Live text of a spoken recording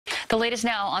The latest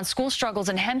now on school struggles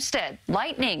in Hempstead.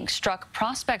 Lightning struck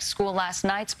Prospect School last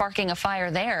night, sparking a fire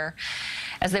there.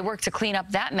 As they work to clean up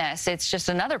that mess, it's just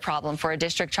another problem for a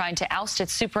district trying to oust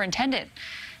its superintendent.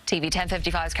 TV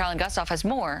 1055's Carolyn Gustoff has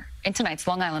more in tonight's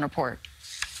Long Island Report.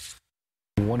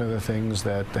 One of the things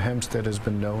that the Hempstead has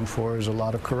been known for is a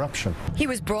lot of corruption. He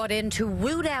was brought in to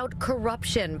root out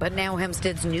corruption, but now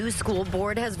Hempstead's new school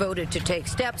board has voted to take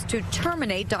steps to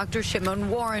terminate Dr. Shimon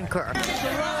Waronker.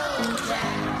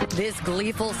 This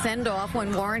gleeful send-off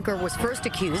when Waronker was first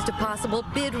accused of possible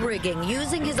bid rigging,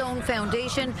 using his own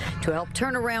foundation to help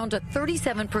turn around a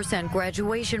 37%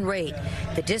 graduation rate.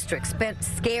 The district spent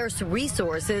scarce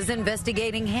resources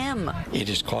investigating him. It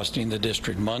is costing the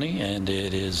district money, and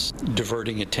it is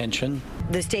diverting attention.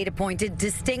 The state-appointed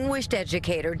distinguished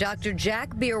educator, Dr.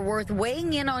 Jack Beerworth,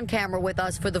 weighing in on camera with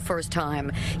us for the first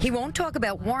time. He won't talk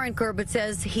about Waronker, but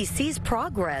says he sees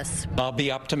progress. I'll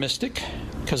be optimistic,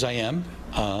 because I am,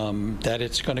 that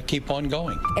it's going to keep on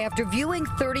going. After viewing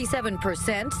 37%,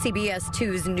 CBS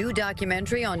 2's new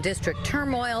documentary on district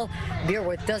turmoil,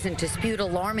 Beerworth doesn't dispute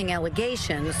alarming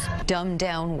allegations. Dumbed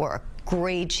down work,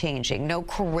 grade changing, no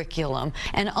curriculum,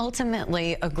 and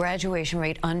ultimately a graduation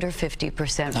rate under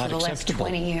 50% for the last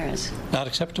 20 years. Not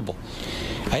acceptable.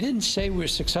 I didn't say we're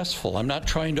successful. I'm not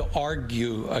trying to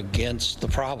argue against the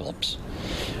problems.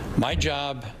 My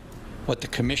job, what the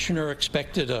commissioner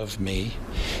expected of me,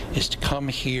 is to come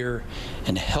here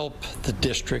and help the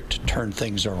district turn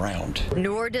things around.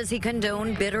 Nor does he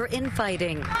condone bitter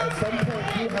infighting. At some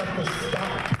point, you have to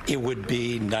stop. It would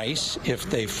be nice if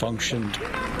they functioned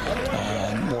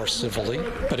more civilly,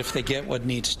 but if they get what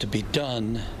needs to be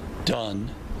done,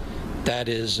 that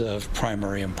is of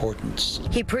primary importance.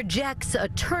 He projects a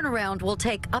turnaround will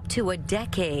take up to a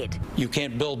decade. You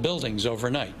can't build buildings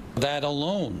overnight. That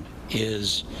alone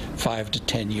is 5 to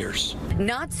 10 years.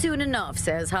 Not soon enough,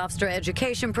 says Hofstra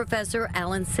education professor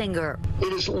Alan Singer.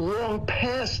 It is long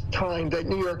past time that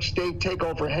New York State take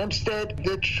over Hempstead.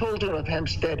 The children of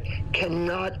Hempstead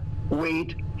cannot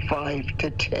wait 5 to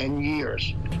 10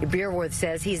 years. Beerworth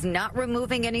says he's not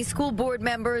removing any school board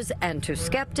members, and to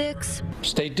skeptics,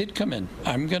 State did come in.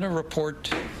 I'm going to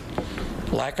report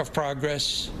lack of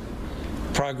progress,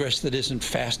 progress that isn't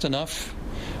fast enough,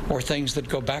 or things that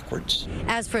go backwards.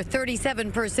 As for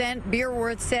 37%,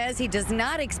 Beerworth says he does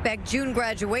not expect June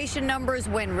graduation numbers,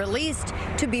 when released,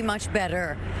 to be much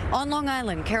better. On Long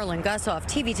Island, Carolyn Gustoff,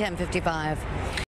 TV 1055.